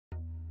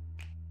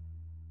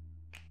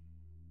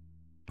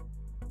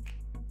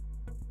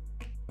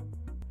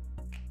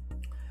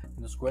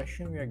In this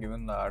question, we are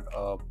given that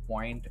a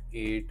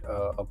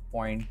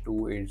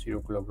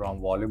 0.280 kilogram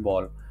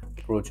volleyball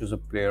approaches a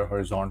player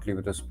horizontally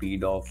with a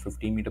speed of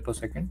 15 meter per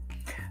second.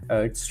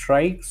 It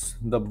strikes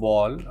the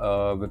ball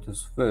with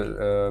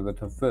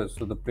a fist.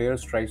 So the player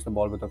strikes the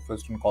ball with a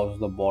fist and causes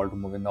the ball to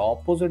move in the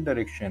opposite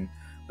direction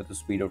with a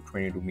speed of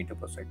 22 meter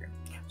per second.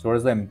 So what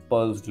is the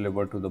impulse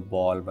delivered to the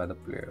ball by the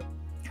player?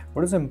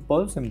 What is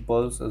impulse?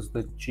 Impulse is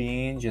the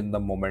change in the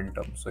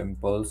momentum. So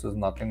impulse is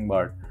nothing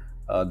but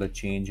the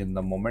change in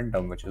the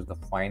momentum, which is the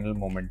final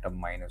momentum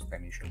minus the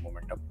initial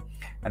momentum.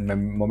 And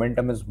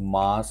momentum is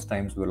mass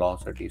times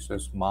velocity. So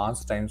it's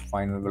mass times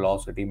final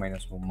velocity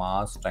minus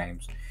mass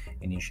times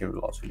initial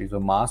velocity.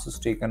 So mass is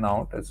taken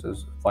out. This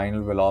is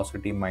final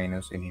velocity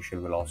minus initial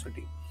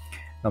velocity.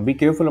 Now be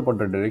careful about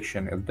the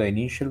direction. If the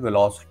initial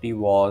velocity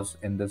was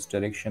in this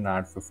direction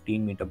at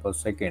 15 meter per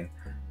second,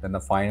 then the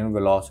final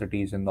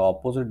velocity is in the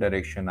opposite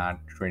direction at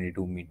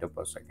 22 meter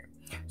per second.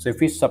 So if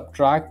we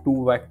subtract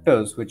two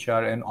vectors which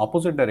are in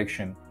opposite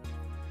direction,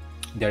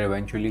 they're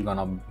eventually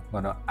gonna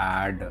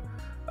add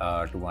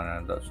to one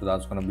another. So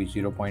that's gonna be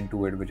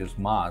 0.28, which is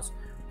mass.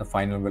 The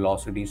final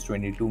velocity is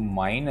 22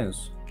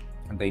 minus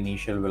the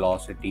initial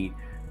velocity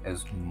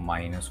is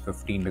minus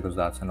 15, because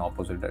that's in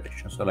opposite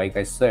direction. So like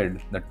I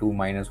said, the 2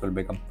 minus will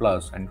become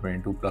plus, and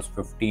 22 plus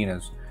 15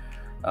 is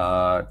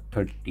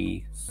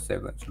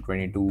 37. So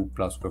 22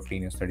 plus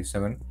 15 is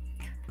 37.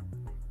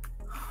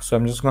 So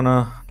I'm just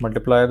gonna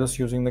multiply this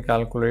using the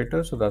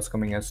calculator. So that's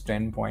coming as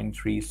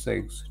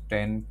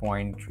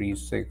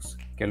 10.36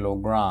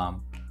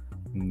 kilogram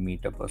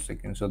meter per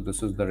second. So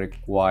this is the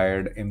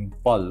required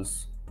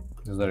impulse.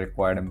 This is the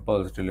required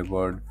impulse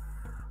delivered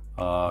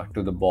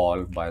to the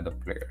ball by the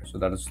player. So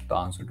that is the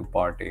answer to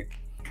part A.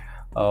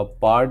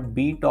 Part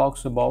B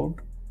talks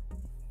about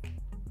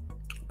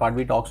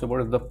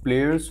if the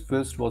player's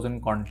fist was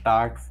in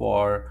contact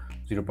for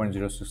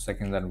 0.06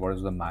 seconds, then what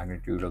is the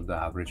magnitude of the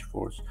average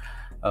force?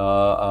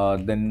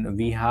 Then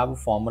we have a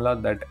formula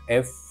that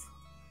F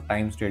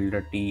times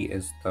delta T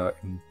is the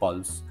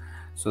impulse.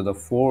 So the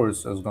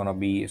force is going to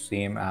be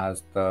same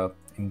as the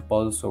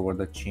impulse over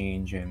the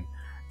change in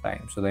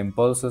time. So the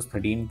impulse is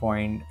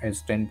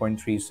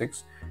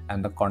 10.36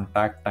 and the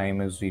contact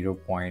time is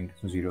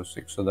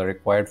 0.06. So the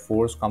required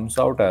force comes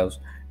out as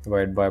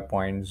divided by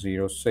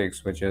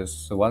 0.06, which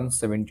is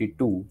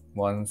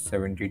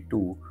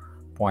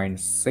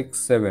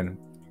 172.67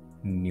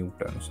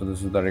 Newton. So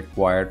this is the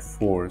required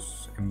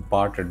force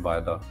imparted by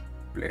the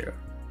player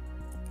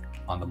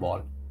on the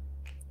ball.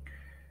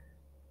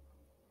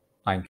 Thank you.